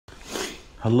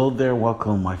Hello there,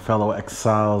 welcome my fellow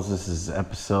exiles. This is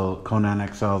episode Conan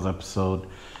Exiles episode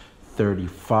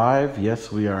 35.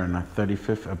 Yes, we are in our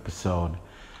 35th episode.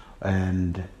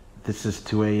 And this is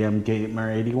 2 a.m.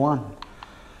 Gamer 81.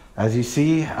 As you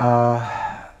see,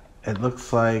 it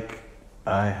looks like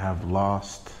I have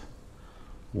lost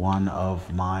one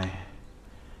of my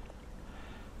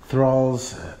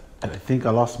Thralls. I think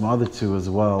I lost my other two as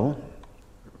well.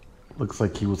 Looks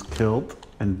like he was killed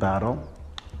in battle.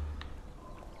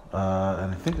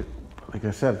 And I think, like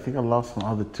I said, I think I lost my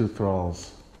other two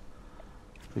Thralls.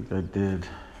 I think I did.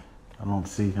 I don't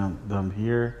see them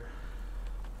here.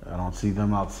 I don't see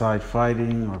them outside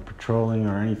fighting or patrolling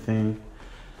or anything.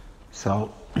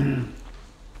 So,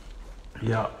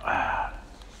 yeah,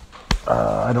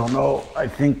 I don't know. I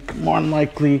think more than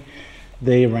likely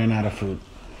they ran out of food.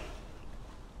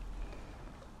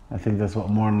 I think that's what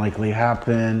more than likely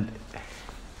happened.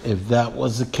 If that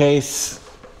was the case,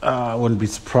 I wouldn't be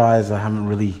surprised. I haven't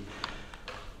really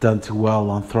done too well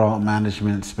on thrall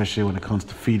management, especially when it comes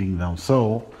to feeding them.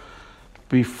 So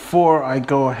before I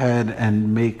go ahead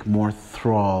and make more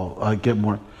get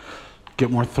more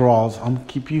thralls, I'm gonna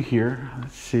keep you here.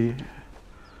 Let's see.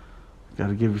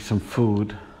 Gotta give you some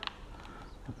food.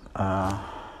 Let's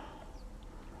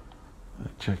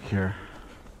check here.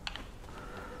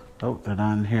 Oh, they're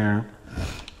not in here.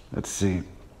 Let's see.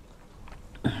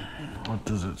 What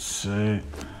does it say?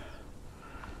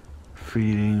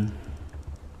 Feeding.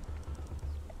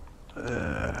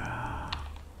 Alright.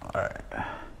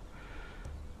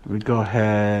 We go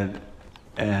ahead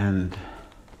and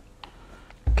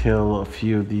kill a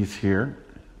few of these here.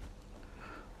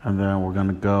 And then we're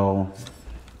gonna go.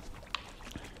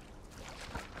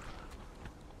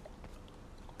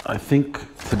 I think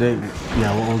today,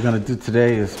 yeah, what we're gonna do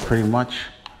today is pretty much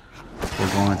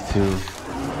we're going to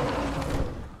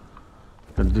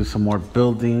do some more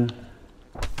building,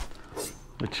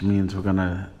 which means we're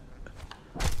gonna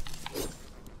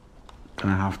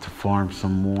have to farm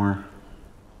some more.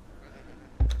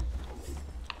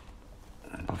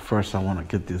 But first, I want to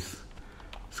get this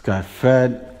guy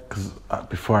fed, because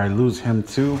before I lose him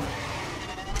too.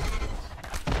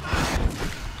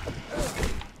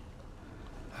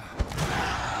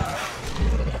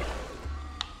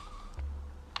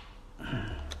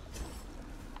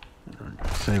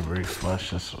 Savory flesh,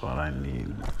 that's what I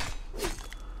need.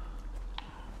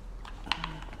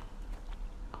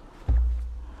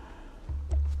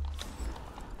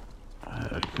 There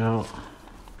we go.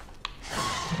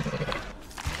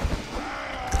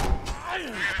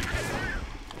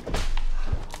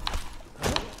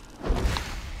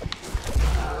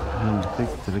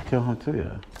 Did I kill him too?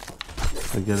 Yeah.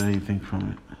 Did I get anything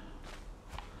from it?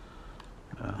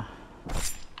 Yeah.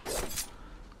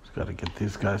 Just gotta get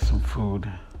these guys some food.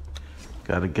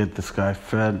 Gotta get this guy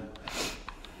fed.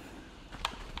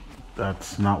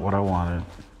 That's not what I wanted.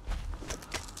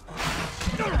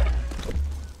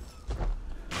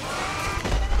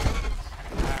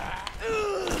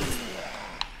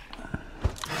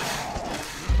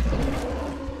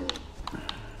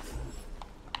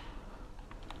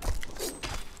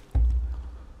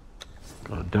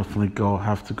 Definitely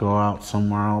have to go out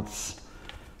somewhere else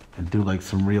and do like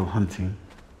some real hunting.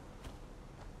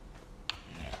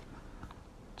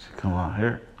 So come out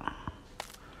here.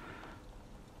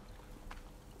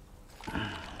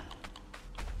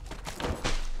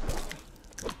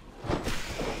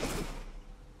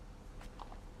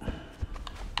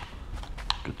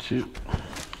 Good shoot.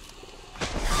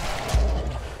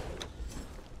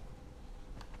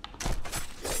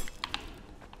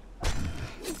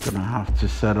 Gonna have to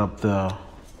set up the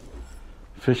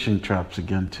fishing traps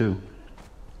again too.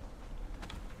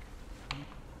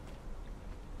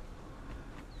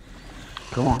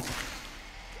 Come on.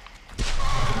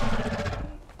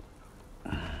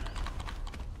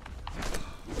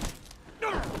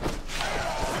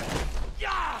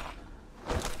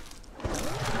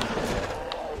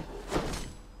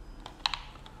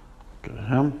 Get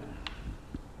him.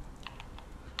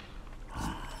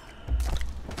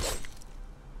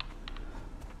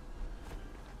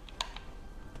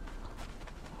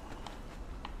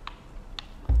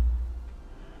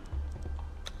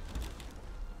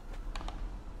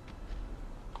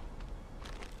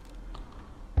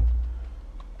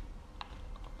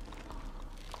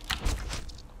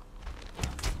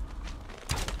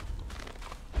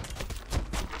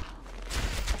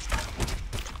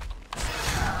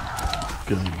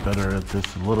 Getting better at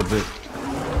this a little bit.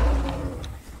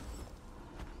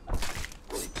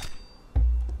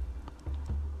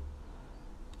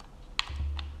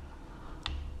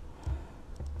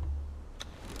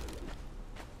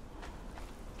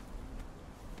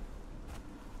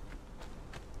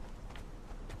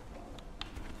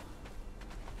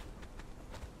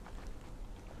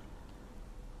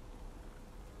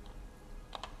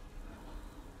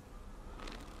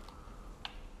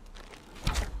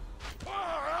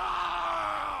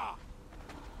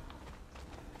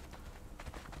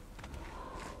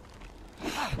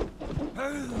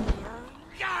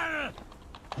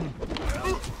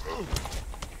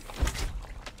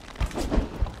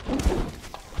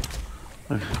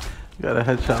 Got a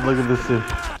headshot. Look at this dude.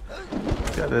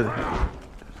 Got it.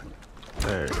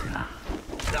 There you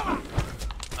go.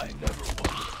 I never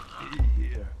wanted to be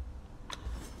here.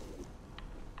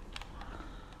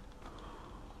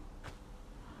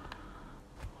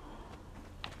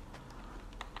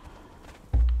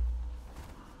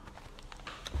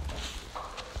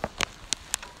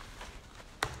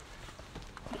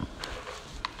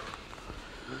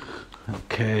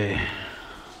 Okay.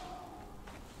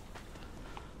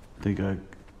 I think I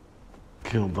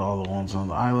killed all the ones on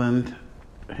the island.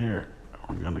 Here,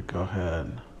 we're gonna go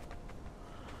ahead.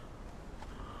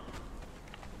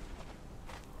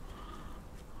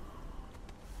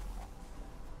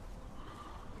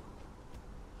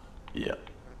 Yeah.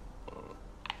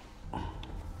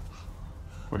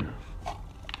 Where?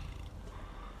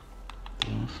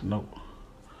 Nope.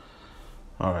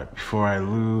 All right, before I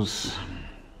lose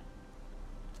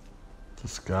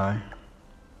this guy.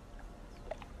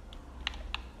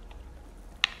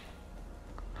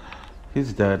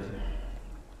 He's dead.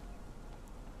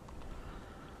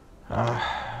 At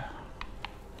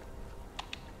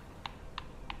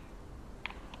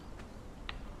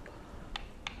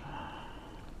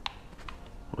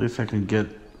least I can get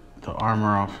the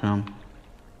armor off him.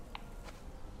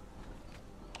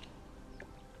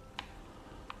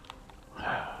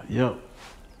 Yep.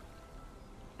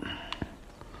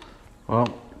 Well,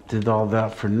 did all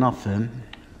that for nothing.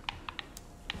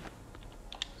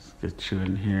 Let's get you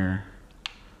in here.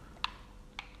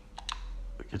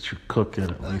 Get you cooking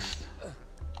at least.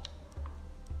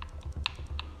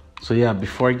 So yeah,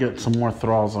 before I get some more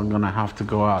thralls, I'm gonna have to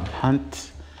go out and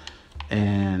hunt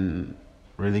and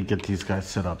really get these guys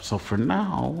set up. So for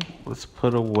now, let's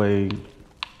put away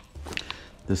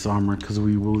this armor because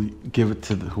we will give it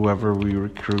to whoever we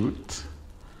recruit.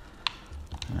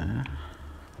 I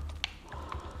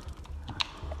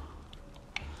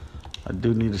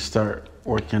do need to start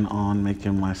working on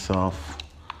making myself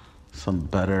some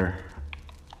better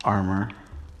armor.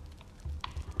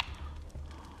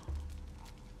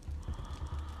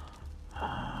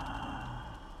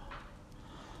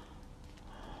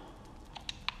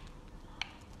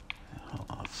 Hold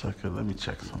on a second, let me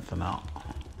check something out.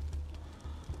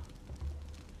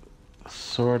 The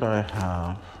sword I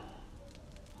have,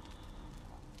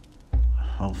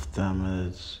 health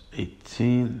damage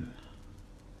 18.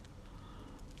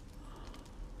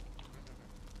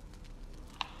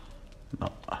 No,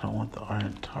 I don't want the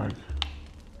iron target.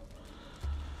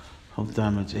 Health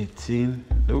damage 18.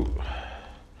 Nope.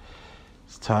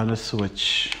 It's time to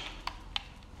switch.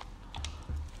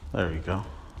 There we go.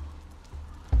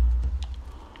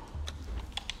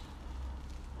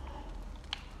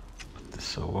 Put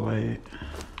this away.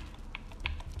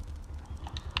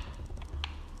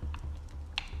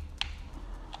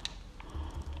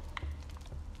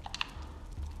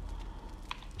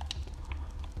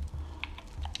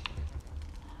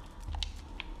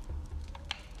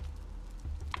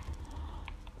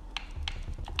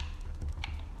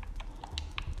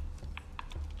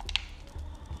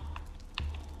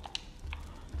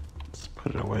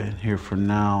 Put it away in here for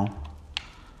now.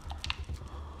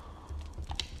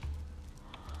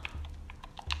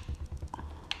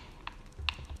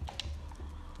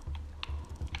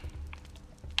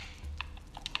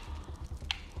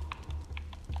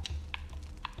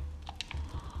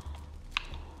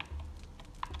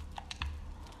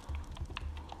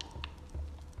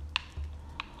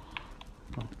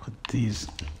 I'll put these.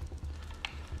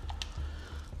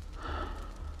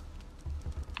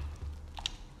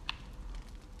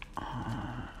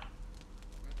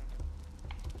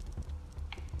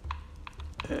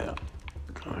 Yeah,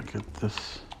 gotta get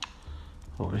this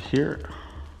over here.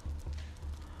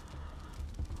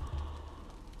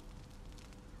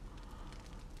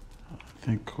 I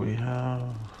think we have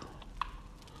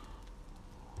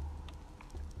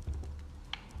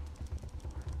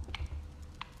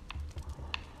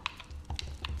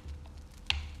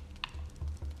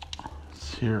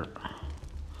it's here.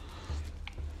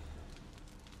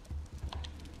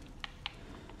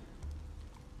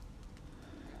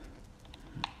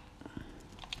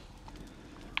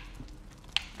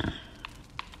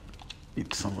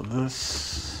 Eat some of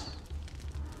this.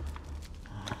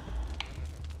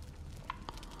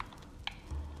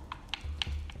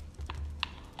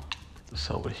 Put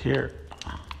this over here.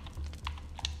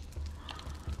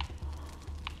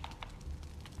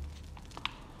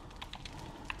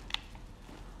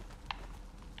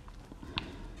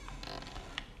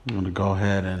 I'm gonna go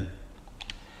ahead and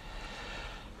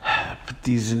put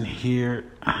these in here.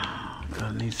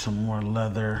 Gonna need some more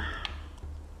leather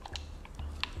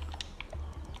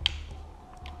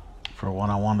for what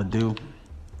I want to do.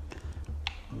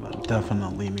 I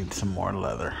definitely need some more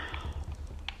leather.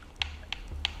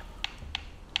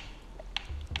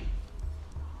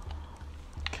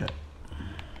 Okay.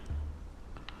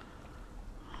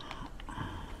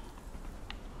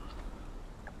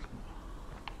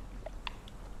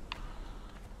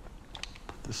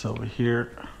 Put this over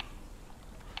here.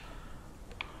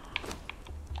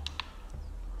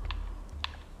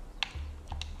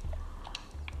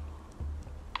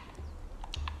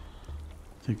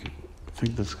 I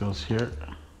think this goes here.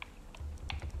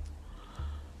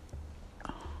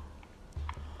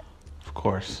 Of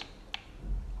course.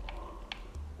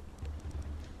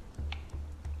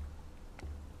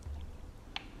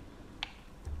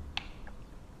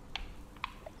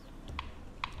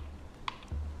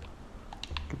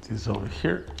 Get these over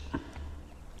here.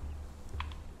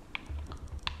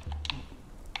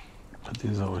 Put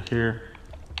these over here.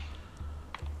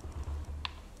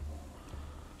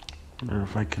 Wonder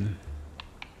if I can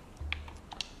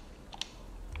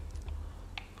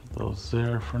put those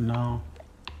there for now.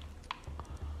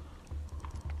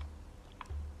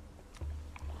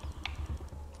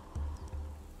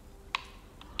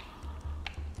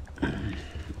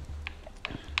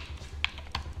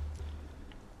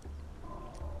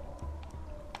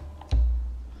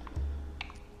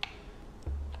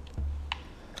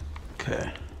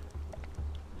 Okay.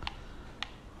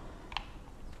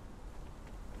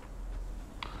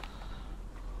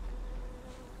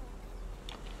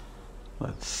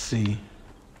 Let's see.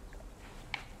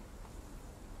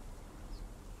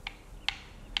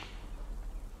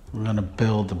 We're gonna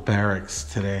build a barracks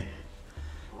today.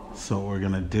 So what we're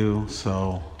gonna do.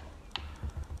 So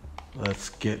let's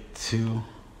get to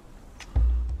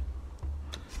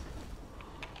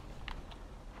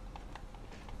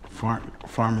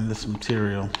farming this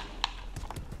material.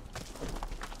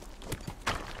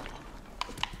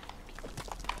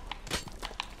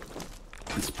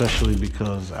 Especially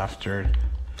because after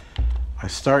I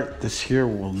start, this here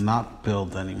will not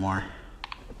build anymore.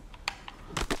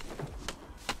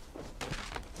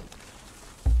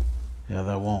 Yeah,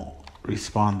 that won't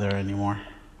respawn there anymore.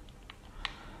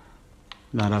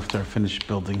 Not after I finish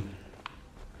building.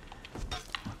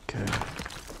 Okay.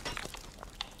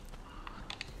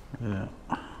 Yeah.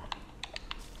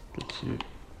 Get you.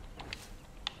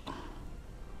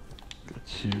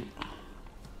 Get you.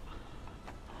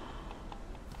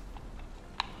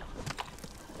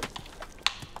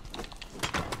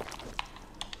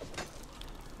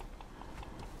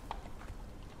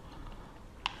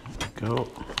 Go.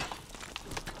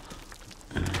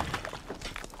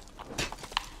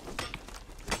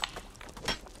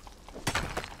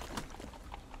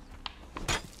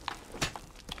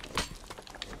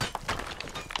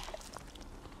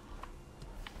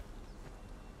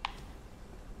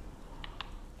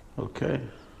 Okay.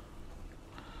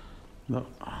 No.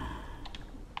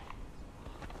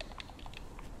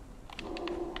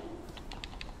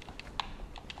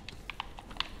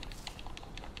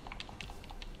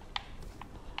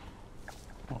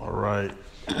 All right.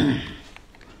 You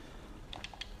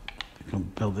can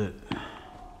build it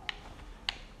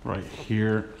right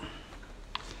here.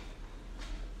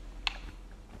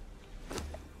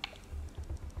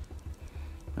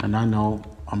 And I know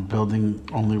I'm building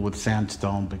only with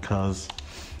sandstone because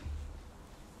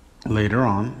later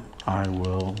on I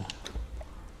will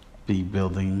be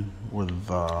building with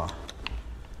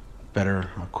better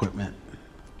equipment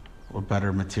or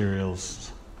better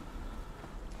materials.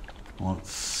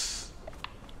 Once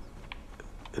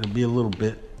it'll be a little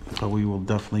bit, but we will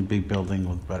definitely be building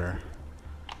with better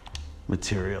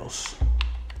materials.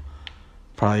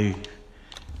 Probably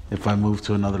if I move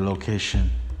to another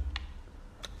location,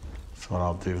 that's what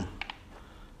I'll do.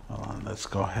 Hold on, let's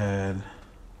go ahead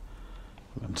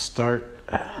and start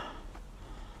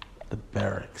the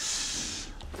barracks.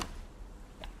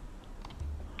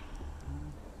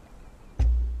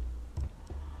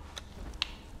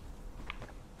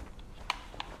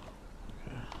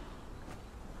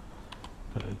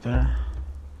 Put it there.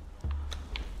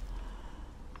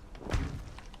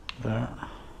 There.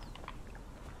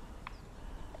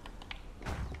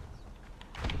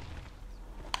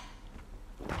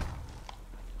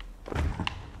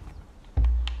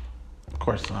 Of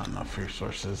course, not enough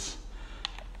resources.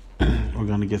 We're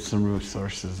gonna get some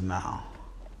resources now.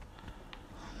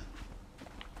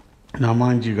 Now,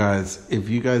 mind you guys, if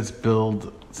you guys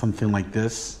build something like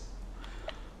this,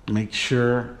 make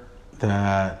sure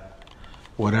that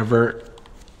whatever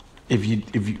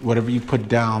you put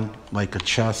down, like a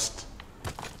chest,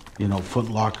 you know, foot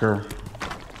locker,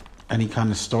 any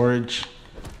kind of storage,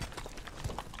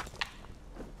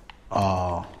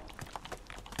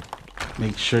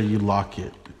 make sure you lock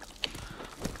it.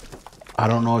 I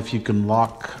don't know if you can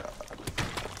lock,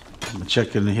 I'm gonna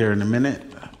check in here in a minute,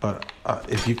 but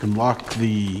if you can lock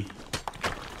the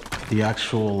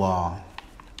actual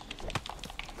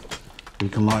you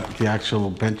can lock the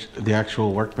actual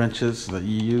workbenches that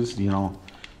you use, you know,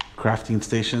 crafting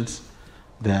stations,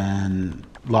 then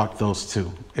lock those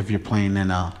too. If you're playing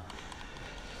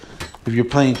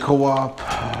co-op,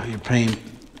 you're playing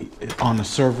on a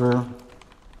server,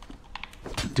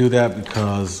 do that,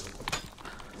 because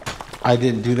I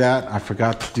didn't do that. I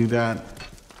forgot to do that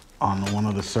on one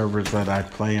of the servers that I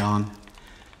play on,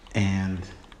 and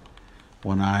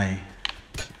when I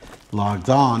logged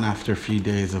on after a few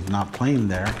days of not playing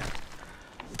there,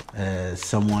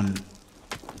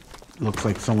 looks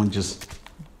like someone just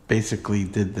basically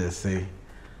did this. They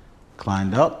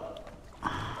climbed up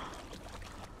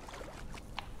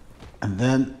and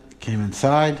then came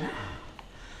inside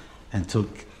and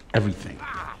took everything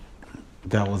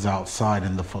that was outside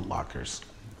in the Foot Lockers.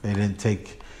 They didn't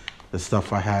take the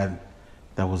stuff I had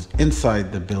that was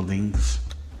inside the buildings,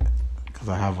 because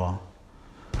I have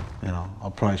I'll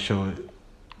probably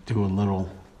do a little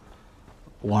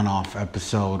one-off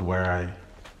episode where I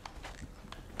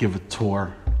give a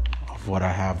tour of what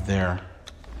I have there.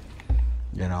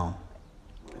 You know,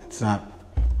 it's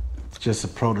just a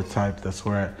prototype. It's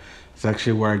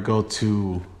actually where I go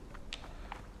to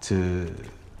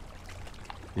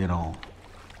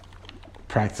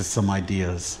practice some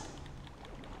ideas.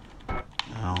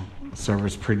 The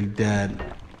server's pretty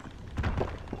dead.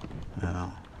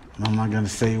 I'm not gonna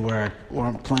say where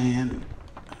I'm playing,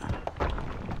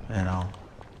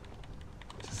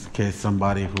 just in case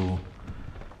somebody who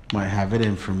might have it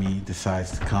in for me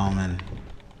decides to come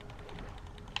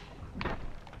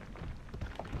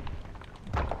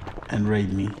and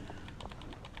raid me.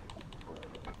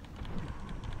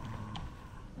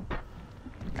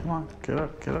 Come on, get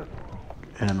up.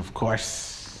 And of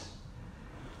course,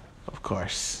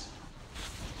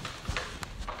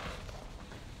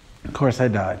 I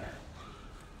died.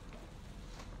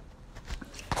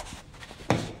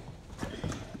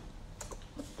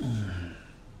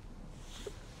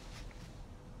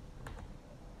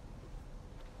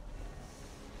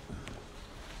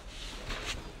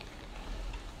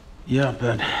 Yeah,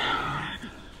 but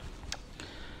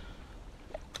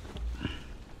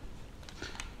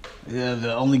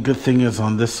the only good thing is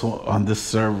on this game,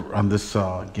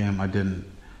 I didn't,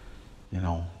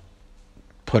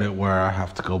 put it where I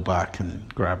have to go back and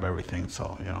grab everything.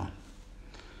 So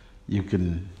you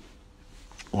can,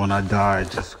 when I die,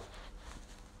 just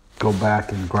go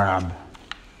back and grab.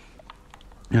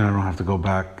 I don't have to go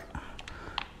back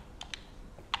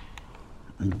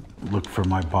and look for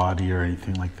my body or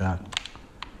anything like that.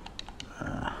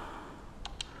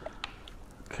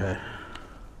 Okay.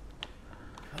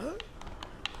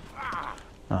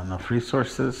 Not enough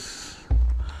resources.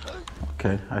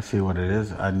 Okay, I see what it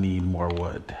is. I need more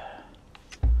wood.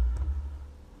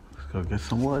 Let's go get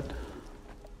some wood.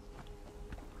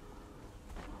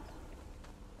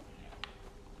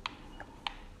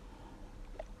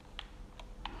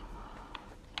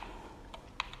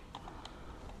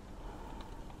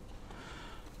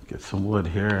 Get some wood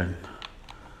here, and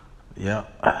yeah,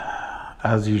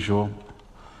 as usual,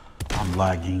 I'm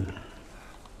lagging.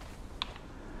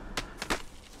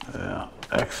 Yeah,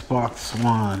 Xbox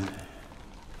One.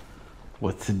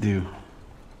 What to do?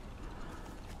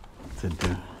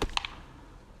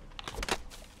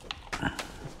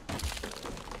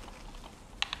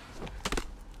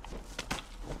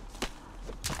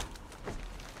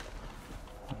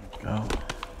 Go.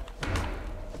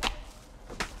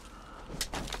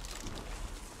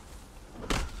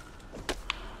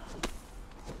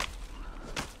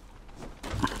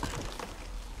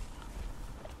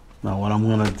 Now what I'm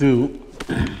gonna do,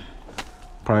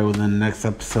 probably within the next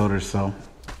episode or so,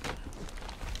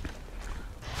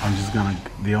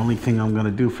 the only thing I'm gonna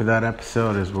do for that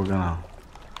episode is we're gonna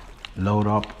load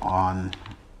up on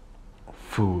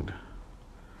food.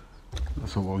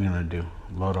 That's what we're gonna do,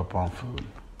 load up on food.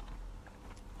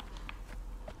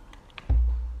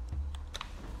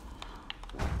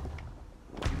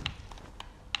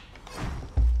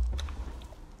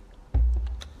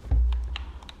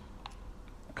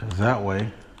 Because that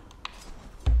way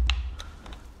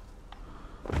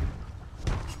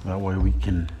we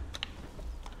can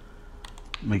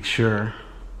make sure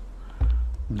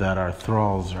that our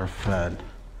thralls are fed.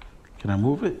 Can I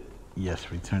move it?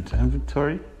 Yes, return to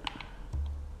inventory.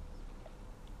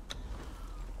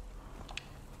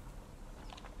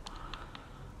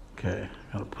 Okay,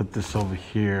 gotta put this over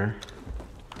here.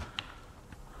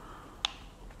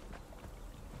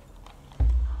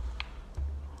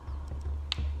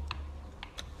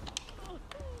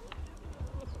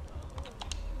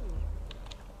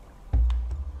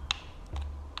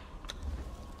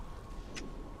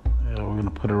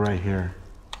 here.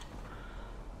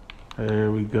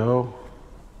 There we go.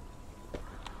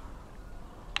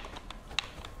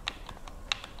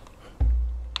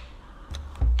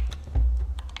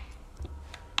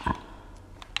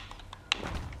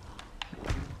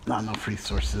 Not enough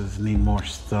resources, need more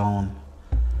stone.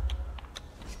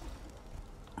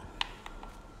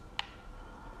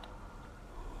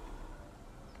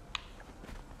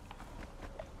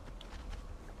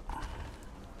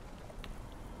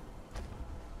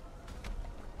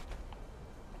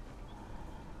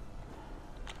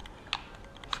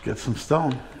 Let's get some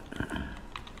stone.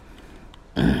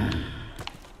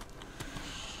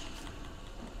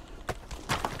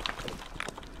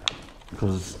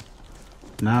 Because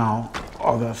now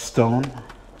all that stone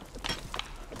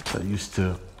that used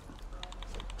to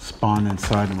spawn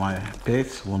inside of my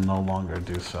base will no longer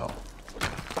do so.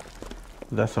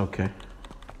 That's okay.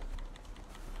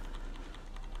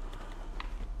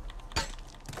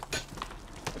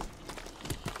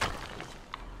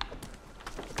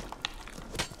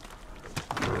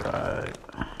 Alright.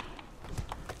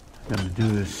 I'm gonna do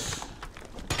this.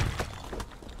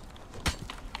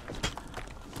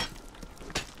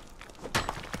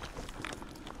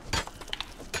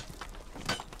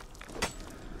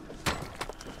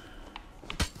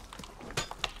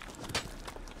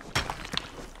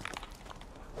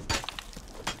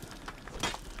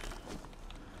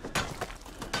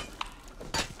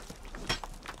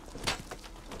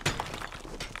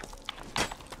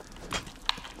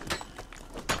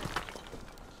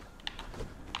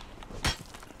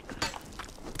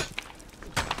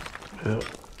 Yep.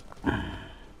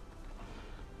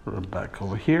 Put it back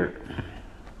over here.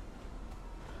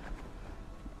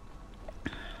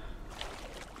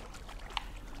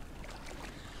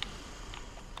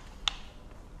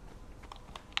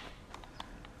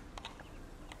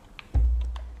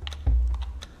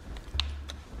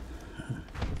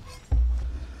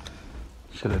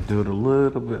 Should I do it a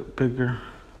little bit bigger?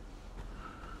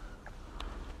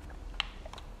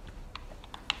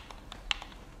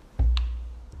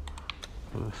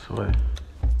 This way.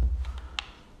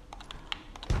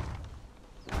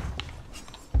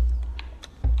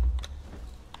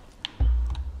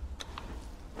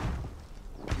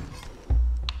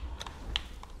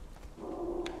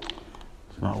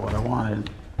 It's not what I wanted.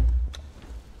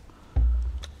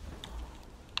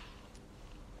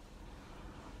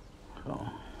 So.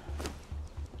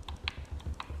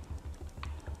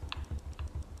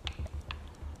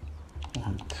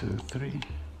 One, two, three.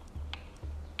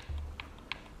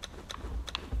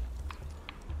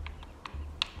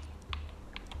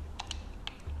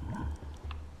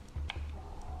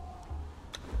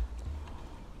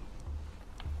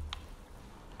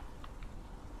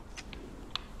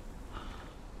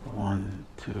 One,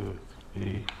 two,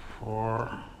 three, four.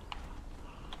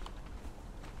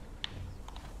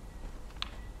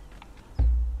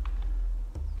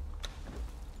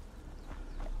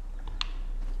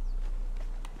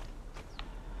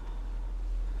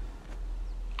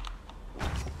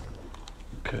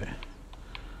 Okay.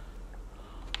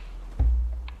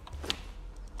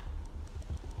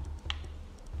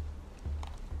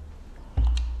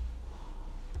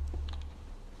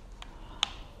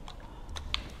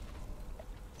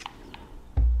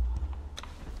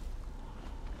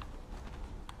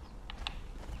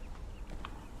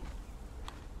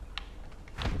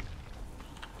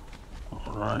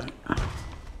 All right.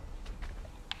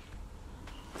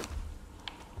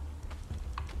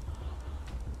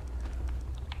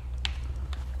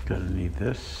 Gonna need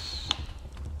this.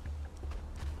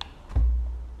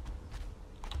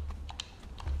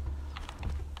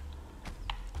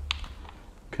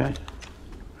 Okay.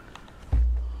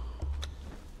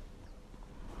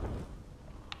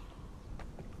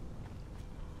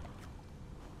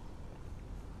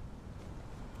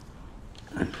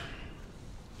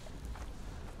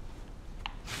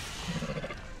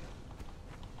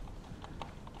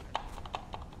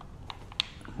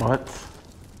 What?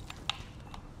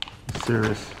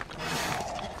 Serious?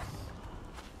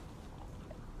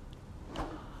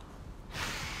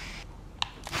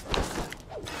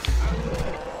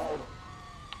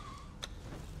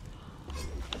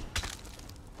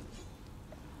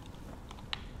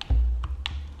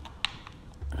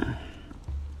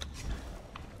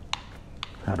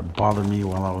 Had to bother me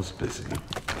while I was busy.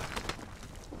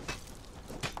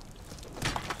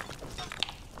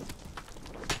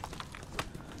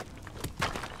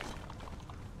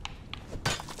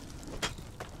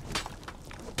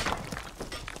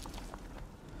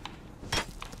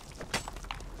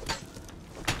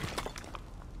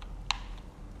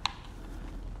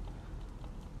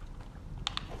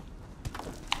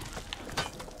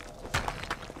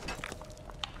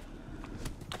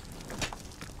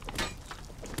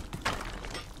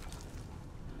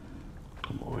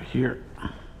 over here.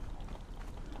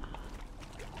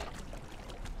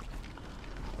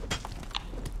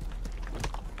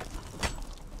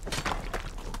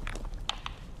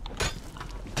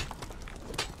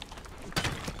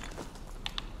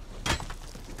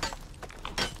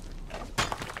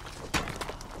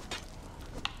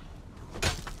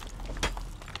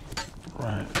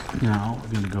 Right, now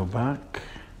we're gonna go back,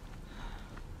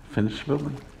 finish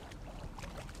building.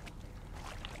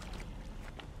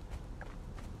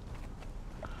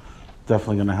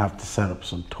 Definitely gonna have to set up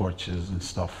some torches and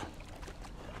stuff.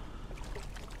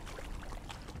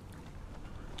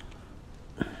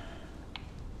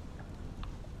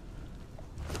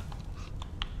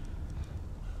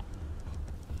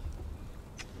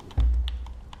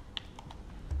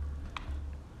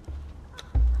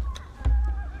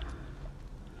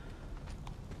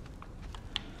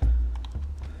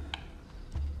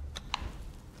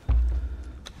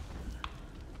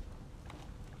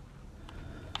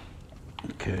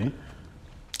 Okay.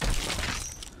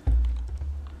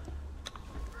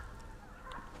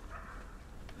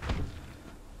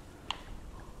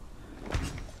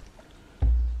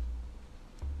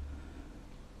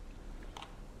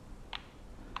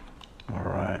 All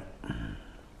right.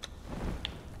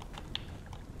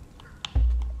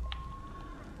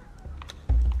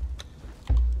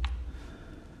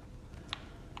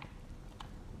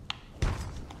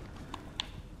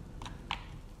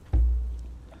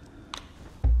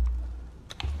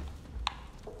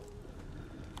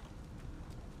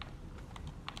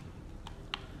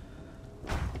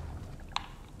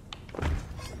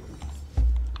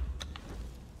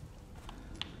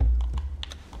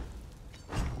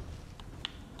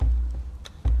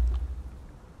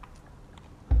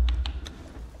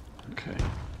 Okay.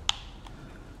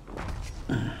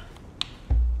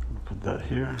 Put that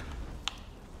here.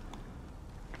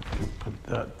 Put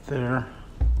that there.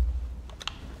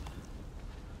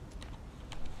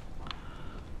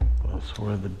 That's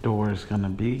where the door is gonna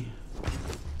be.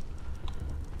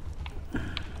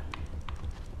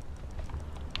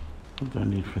 What do I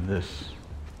need for this?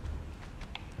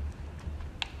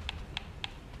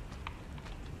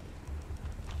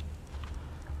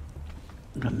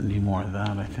 Gonna need more of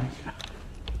that, I think.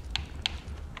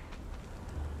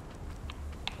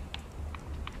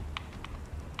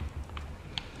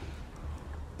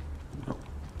 Oh,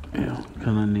 yeah,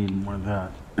 gonna need more of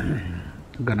that.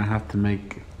 I'm gonna have to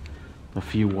make a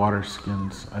few water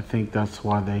skins. I think that's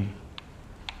why they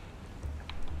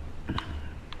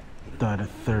died of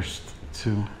thirst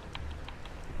too.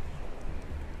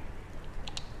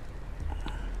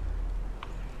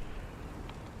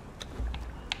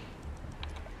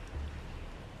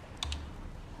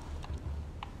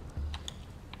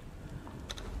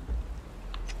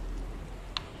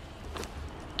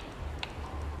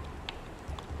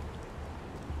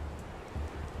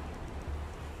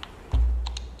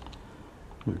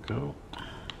 Here we go.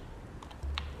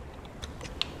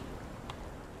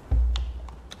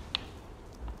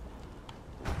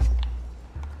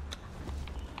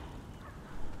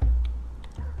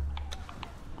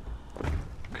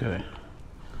 Okay.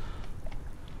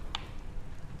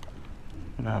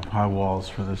 I'm gonna have high walls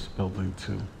for this building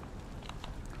too.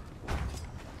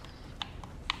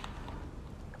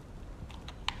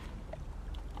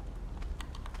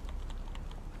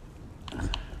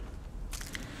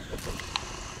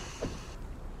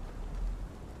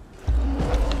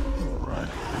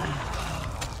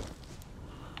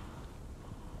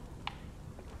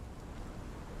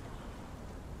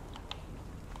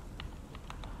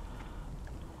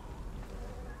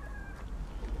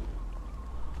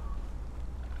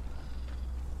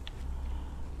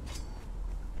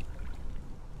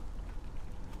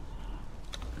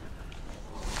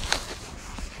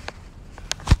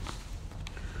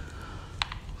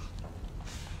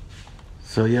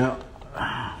 So yeah,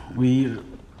 we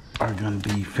are going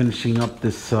to be finishing up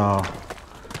this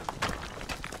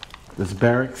this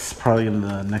barracks probably in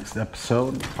the next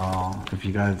episode. If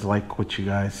you guys like what you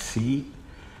guys see,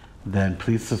 then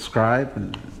please subscribe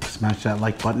and smash that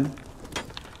like button.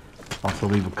 Also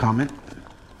leave a comment.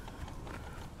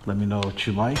 Let me know what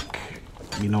you like.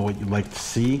 You know what you'd like to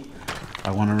see.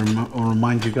 I want to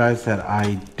remind you guys that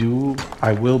I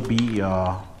will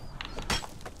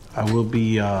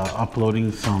be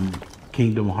uploading some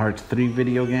Kingdom Hearts 3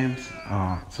 video games,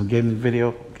 some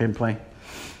gameplay.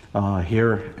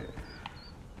 Here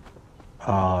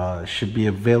should be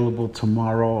available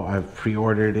tomorrow. I've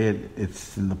pre-ordered it.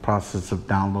 It's in the process of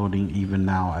downloading even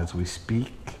now as we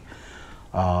speak.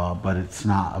 But it's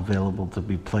not available to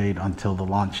be played until the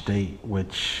launch date,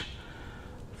 which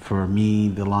for me,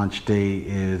 the launch date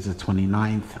is the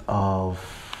 29th of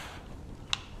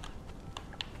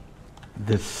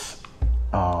this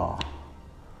the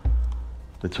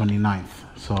 29th.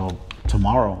 So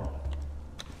tomorrow,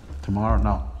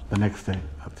 no, the next day,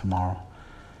 tomorrow.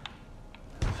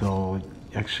 So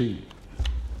actually,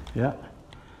 yeah,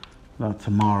 not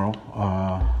tomorrow.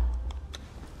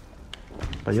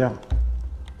 But yeah,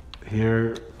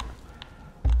 here,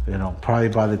 you know, probably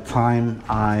by the time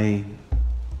I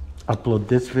upload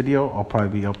this video, I'll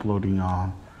probably be uploading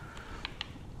I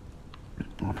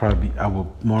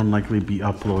will more than likely be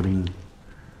uploading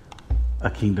a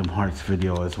Kingdom Hearts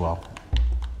video as well.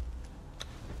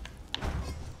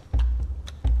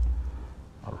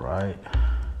 All right.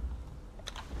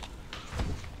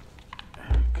 There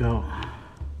we go.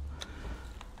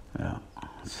 Yeah,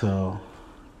 so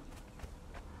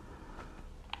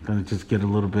I'm gonna just get a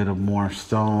little bit of more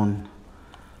stone,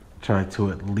 try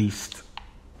to at least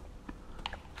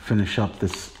finish up the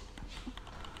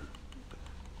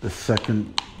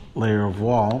second layer of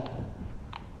wall.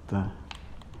 There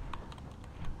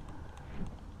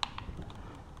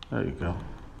you go.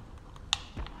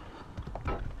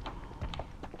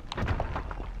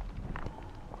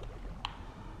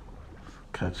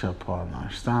 Catch up on our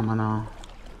stamina.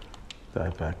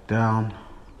 Dive back down.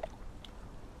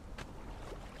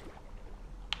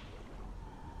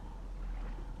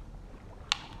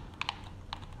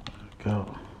 There we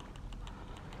go.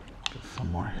 Get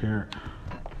some more here.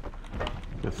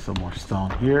 Get some more stone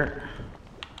here.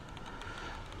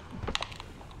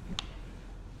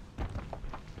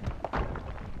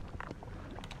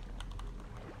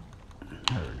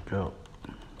 There we go.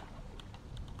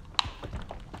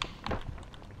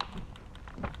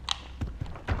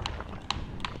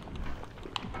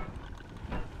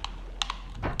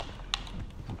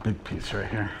 Big piece right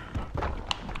here.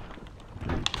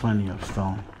 Plenty of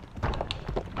stone.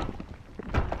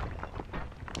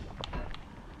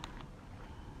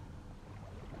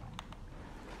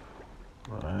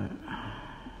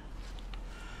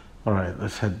 All right,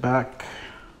 let's head back.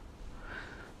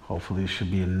 Hopefully it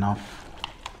should be enough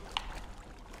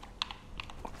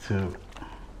to,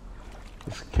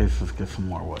 just in case, let's get some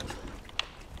more wood.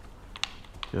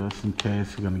 Just in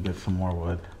case we're gonna get some more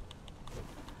wood.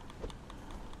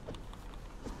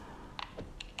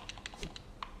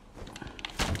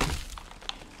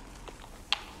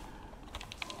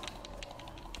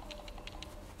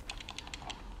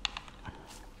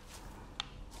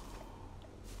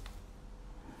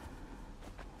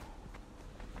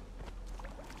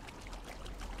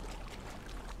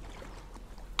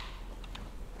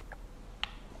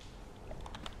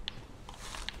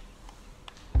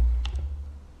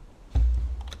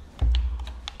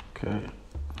 Okay.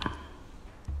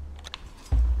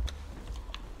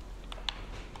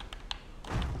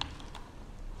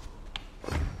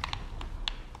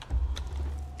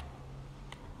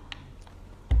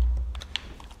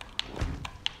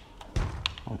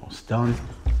 Almost done.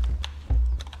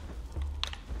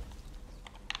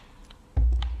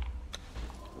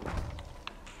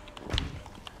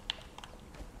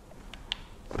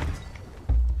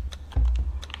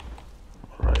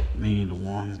 Need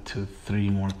 1, 2, 3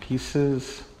 more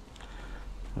pieces.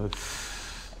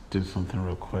 Let's do something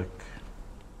real quick.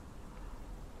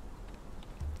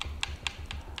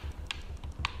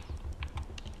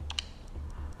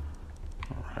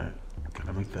 All right,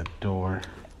 gotta make that door.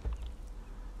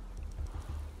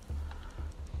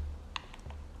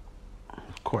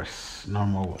 Of course,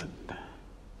 normal wood.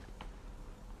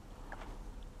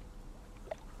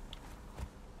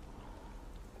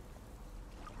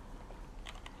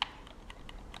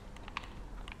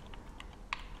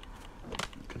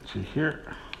 Get you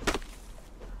here.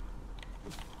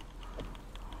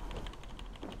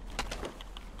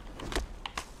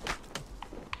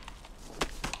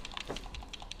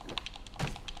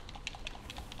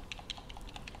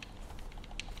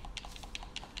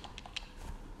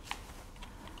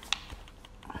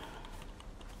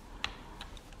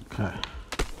 Okay.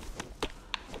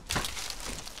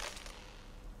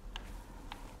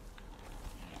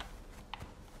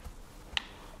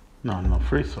 No,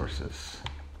 enough resources.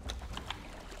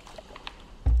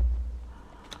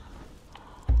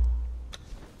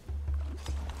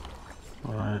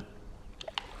 All right,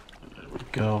 there we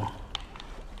go.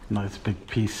 Nice big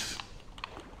piece,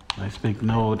 nice big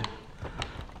node.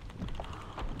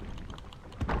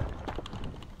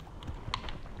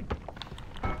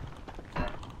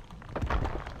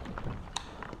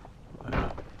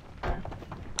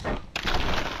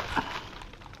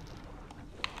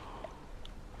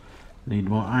 Need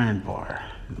more iron bar,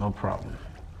 no problem.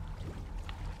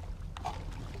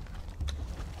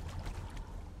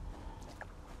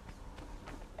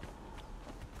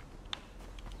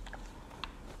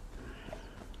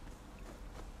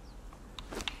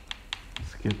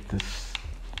 get this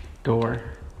door.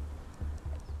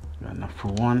 Got enough for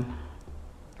one.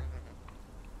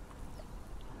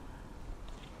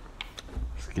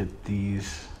 Let's get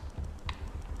these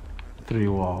 3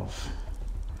 walls.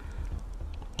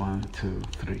 1, 2,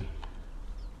 3.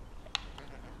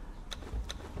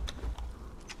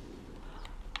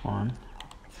 1,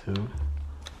 2,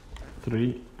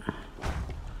 3.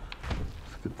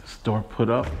 Let's get this door put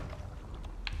up.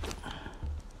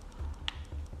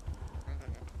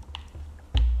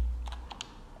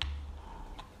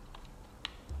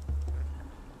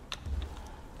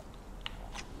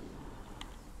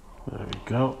 There we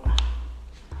go.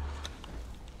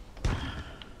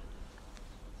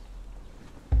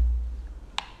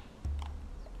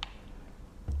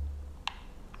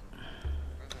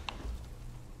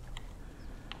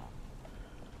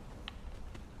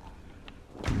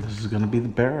 And this is going to be the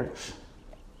barracks,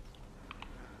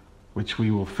 which we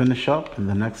will finish up in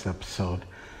the next episode.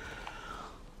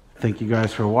 Thank you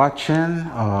guys for watching.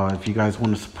 If you guys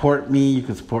want to support me, you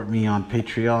can support me on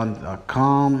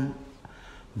patreon.com.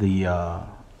 The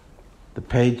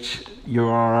page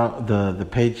URL, the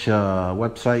page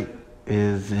website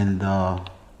is in the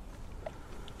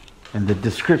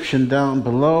description down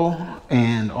below.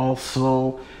 And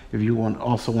also, if you want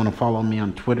to follow me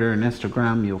on Twitter and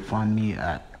Instagram, you'll find me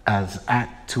as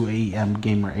at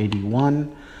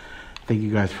 2amgamer81. Thank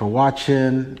you guys for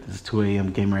watching. This is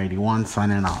 2amgamer81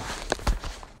 signing off.